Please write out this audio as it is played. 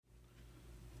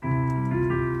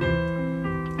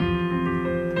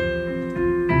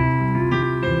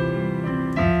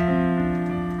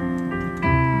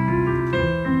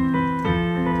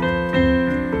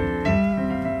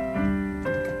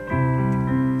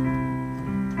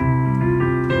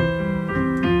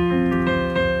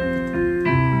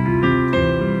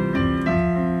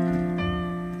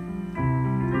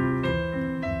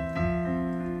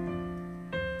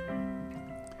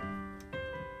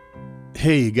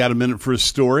Hey, you got a minute for a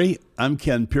story? I'm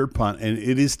Ken Pierpont, and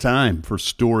it is time for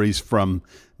stories from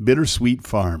Bittersweet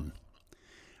Farm.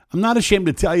 I'm not ashamed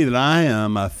to tell you that I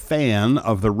am a fan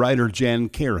of the writer Jan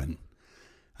Karon.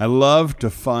 I love to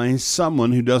find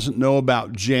someone who doesn't know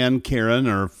about Jan Karon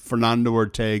or Fernando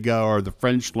Ortega or the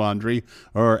French Laundry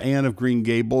or Anne of Green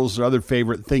Gables or other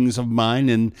favorite things of mine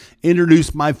and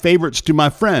introduce my favorites to my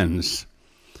friends.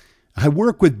 I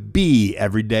work with Bea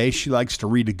every day. She likes to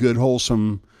read a good,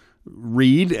 wholesome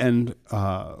read, and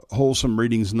wholesome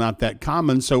reading is not that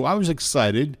common, so I was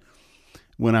excited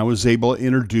when I was able to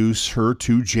introduce her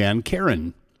to Jan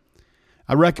Karon.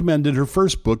 I recommended her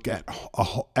first book,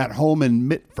 At Home in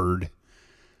Mitford.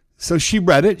 So she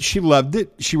read it, she loved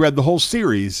it, she read the whole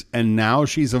series, and now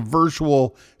she's a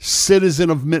virtual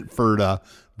citizen of Mitford, a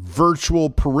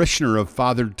virtual parishioner of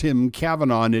Father Tim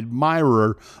Kavanaugh, an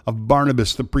admirer of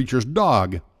Barnabas the preacher's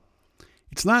dog.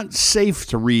 It's not safe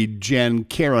to read Jan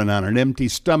Karon on an empty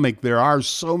stomach. There are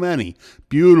so many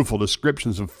beautiful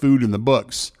descriptions of food in the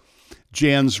books.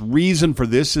 Jan's reason for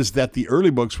this is that the early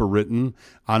books were written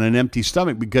on an empty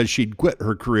stomach because she'd quit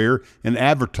her career in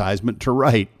advertisement to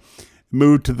write.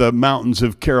 Moved to the mountains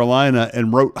of Carolina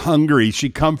and wrote hungry. She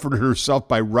comforted herself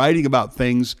by writing about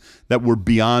things that were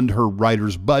beyond her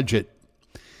writer's budget.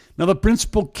 Now, the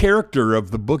principal character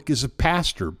of the book is a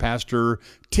pastor, Pastor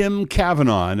Tim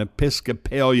Kavanaugh, an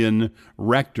Episcopalian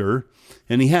rector,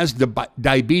 and he has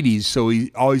diabetes, so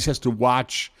he always has to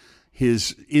watch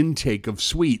his intake of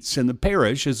sweets. In the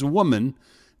parish is a woman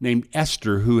named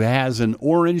Esther who has an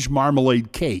orange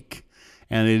marmalade cake,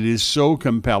 and it is so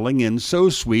compelling and so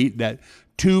sweet that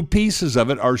 2 pieces of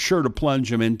it are sure to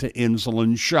plunge him into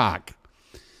insulin shock.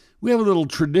 We have a little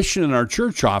tradition in our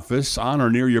church office. On or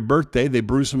near your birthday, they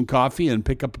brew some coffee and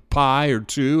pick up a pie or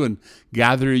 2 and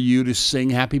gather you to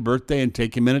sing happy birthday and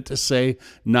take a minute to say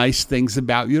nice things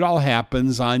about you. It all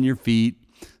happens on your feet,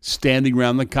 standing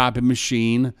around the copy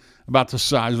machine about the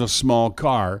size of a small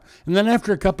car. And then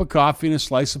after a cup of coffee and a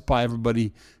slice of pie,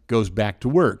 everybody goes back to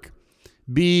work.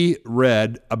 Bea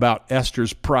read about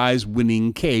Esther's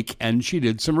prize-winning cake, and she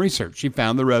did some research. She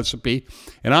found the recipe,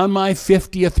 and on my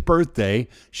 50th birthday,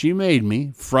 she made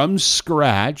me, from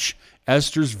scratch,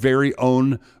 Esther's very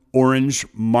own orange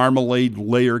marmalade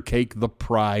layer cake, the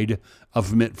pride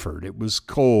of Mitford. It was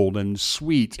cold and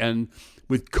sweet, and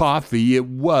with coffee, it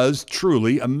was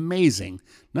truly amazing.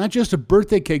 Not just a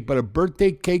birthday cake, but a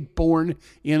birthday cake born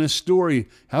in a story.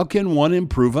 How can one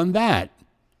improve on that?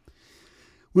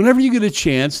 Whenever you get a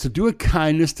chance to do a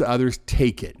kindness to others,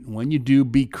 take it. When you do,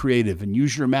 be creative and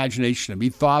use your imagination and be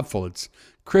thoughtful. It's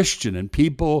Christian, and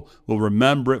people will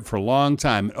remember it for a long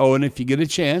time. Oh, and if you get a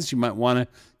chance, you might want to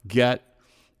get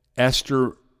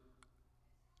Esther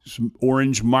some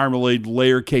orange marmalade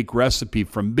layer cake recipe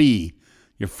from Bea.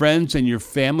 Your friends and your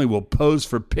family will pose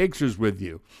for pictures with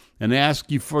you and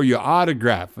ask you for your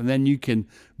autograph, and then you can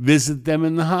visit them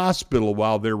in the hospital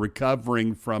while they're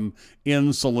recovering from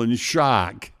insulin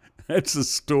shock. That's a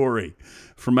story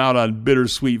from out on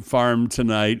Bittersweet Farm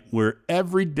tonight, where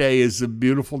every day is a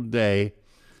beautiful day,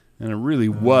 and it really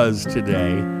was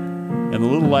today, and the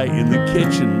little light in the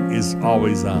kitchen is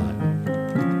always on.